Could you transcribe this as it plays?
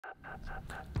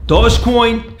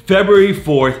DogeCoin February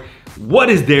 4th. What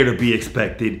is there to be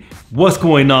expected? What's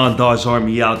going on, Doge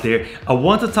Army out there? I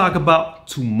want to talk about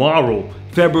tomorrow,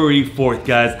 February 4th,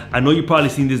 guys. I know you've probably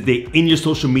seen this day in your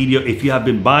social media if you have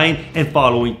been buying and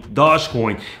following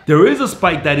Dogecoin. There is a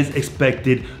spike that is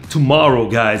expected tomorrow,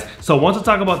 guys. So I want to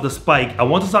talk about the spike. I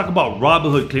want to talk about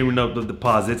Robinhood clearing up the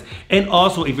deposits. And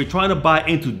also, if you're trying to buy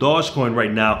into Dogecoin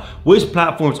right now, which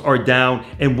platforms are down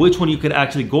and which one you could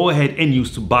actually go ahead and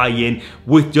use to buy in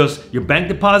with just your bank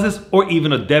deposits or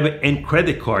even a debit and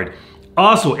credit card.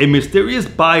 Also, a mysterious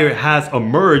buyer has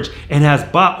emerged and has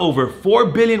bought over 4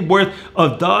 billion worth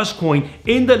of Dogecoin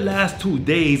in the last 2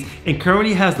 days and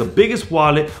currently has the biggest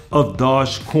wallet of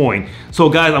Dogecoin. So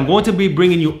guys, I'm going to be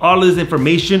bringing you all of this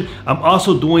information. I'm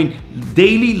also doing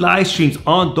daily live streams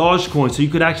on Dogecoin, so you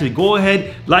could actually go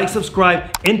ahead, like,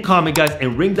 subscribe, and comment, guys,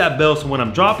 and ring that bell so when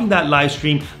I'm dropping that live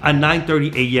stream at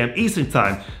 9:30 a.m. Eastern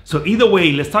time. So either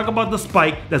way, let's talk about the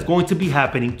spike that's going to be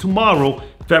happening tomorrow,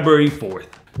 February 4th.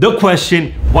 The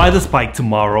question, why the spike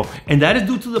tomorrow? And that is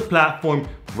due to the platform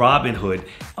Robinhood.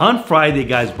 On Friday,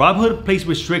 guys, Robinhood placed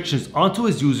restrictions onto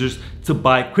its users to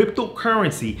buy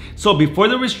cryptocurrency. So before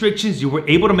the restrictions, you were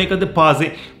able to make a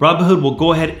deposit. Robinhood will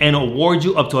go ahead and award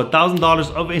you up to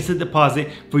 $1,000 of instant deposit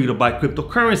for you to buy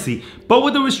cryptocurrency. But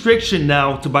with the restriction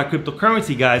now to buy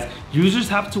cryptocurrency, guys, users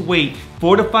have to wait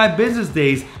 4 to 5 business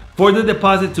days for the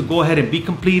deposit to go ahead and be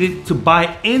completed to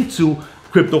buy into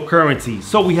cryptocurrency.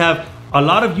 So we have a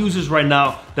lot of users right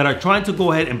now that are trying to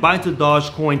go ahead and buy into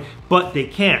Dogecoin, but they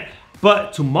can't.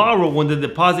 But tomorrow, when the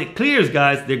deposit clears,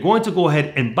 guys, they're going to go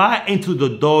ahead and buy into the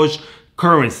Doge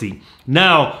currency.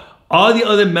 Now, all the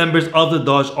other members of the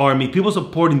Doge Army, people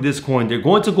supporting this coin, they're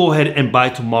going to go ahead and buy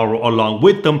tomorrow along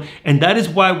with them. And that is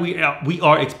why we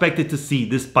are expected to see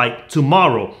this spike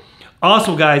tomorrow.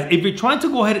 Also, guys, if you're trying to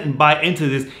go ahead and buy into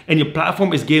this and your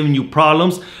platform is giving you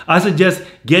problems, I suggest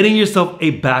getting yourself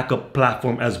a backup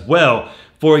platform as well.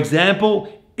 For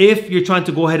example, if you're trying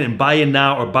to go ahead and buy it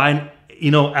now or buy,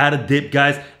 at a dip,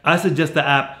 guys, I suggest the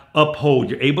app Uphold.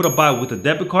 You're able to buy with a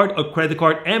debit card or credit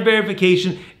card, and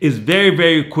verification is very,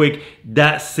 very quick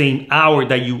that same hour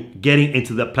that you getting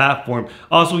into the platform.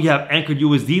 Also, you have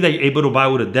AnchorUSD that you're able to buy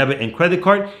with a debit and credit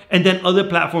card, and then other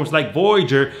platforms like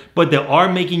Voyager, but they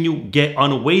are making you get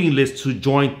on a waiting list to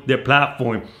join their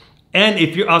platform. And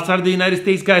if you're outside of the United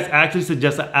States, guys, I actually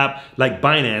suggest an app like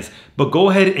Binance, but go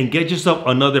ahead and get yourself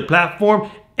another platform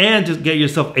and just get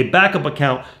yourself a backup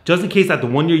account just in case that the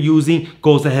one you're using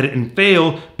goes ahead and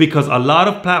fail, because a lot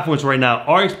of platforms right now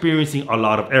are experiencing a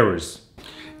lot of errors.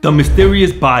 The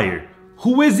mysterious buyer.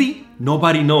 Who is he?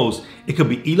 Nobody knows. It could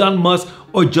be Elon Musk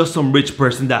or just some rich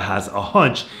person that has a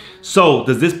hunch. So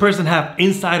does this person have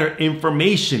insider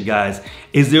information, guys?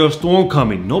 Is there a storm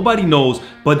coming? Nobody knows,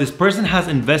 but this person has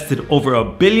invested over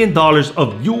 $1 billion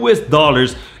of US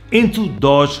dollars into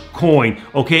Dogecoin,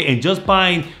 okay? And just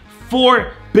buying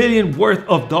 4 billion worth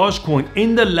of Dogecoin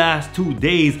in the last 2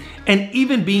 days, and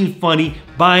even being funny,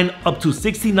 buying up to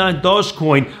 69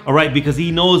 Dogecoin, all right, because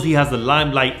he knows he has the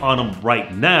limelight on him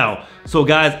right now. So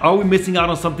guys, are we missing out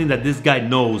on something that this guy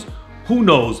knows? Who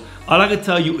knows? All I can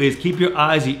tell you is keep your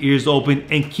eyes, your ears open,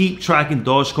 and keep tracking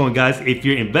Dogecoin, guys, if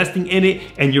you're investing in it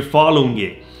and you're following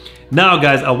it. Now,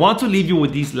 guys, I want to leave you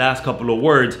with these last couple of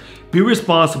words. Be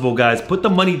responsible, guys. Put the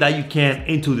money that you can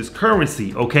into this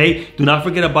currency, okay? Do not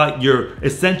forget about your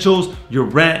essentials, your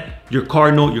rent, your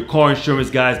car note, your car insurance,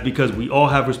 guys, because we all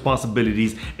have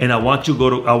responsibilities, and I want you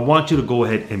to go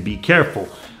ahead and be careful.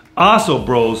 Also,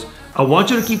 bros, I want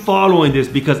you to keep following this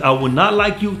because I would not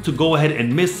like you to go ahead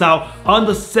and miss out on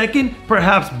the second,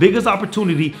 perhaps biggest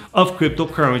opportunity of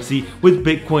cryptocurrency, with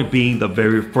Bitcoin being the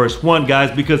very first one,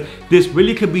 guys, because this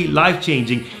really could be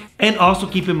life-changing. And also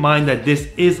keep in mind that this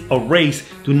is a race.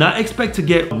 Do not expect to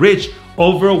get rich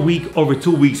over a week, over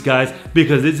 2 weeks, guys,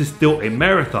 because this is still a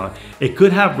marathon. It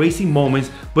could have racing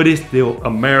moments, but it's still a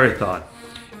marathon.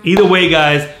 Either way,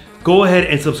 guys, go ahead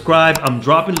and subscribe. I'm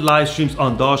dropping live streams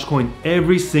on Dogecoin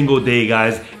every single day,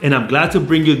 guys, and I'm glad to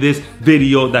bring you this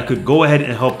video that could go ahead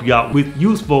and help you out with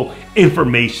useful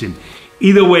information.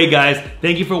 Either way, guys,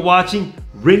 thank you for watching.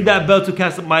 Ring that bell to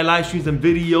catch up my live streams and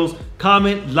videos.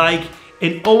 Comment, like,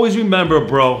 and always remember,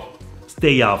 bro,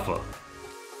 stay alpha.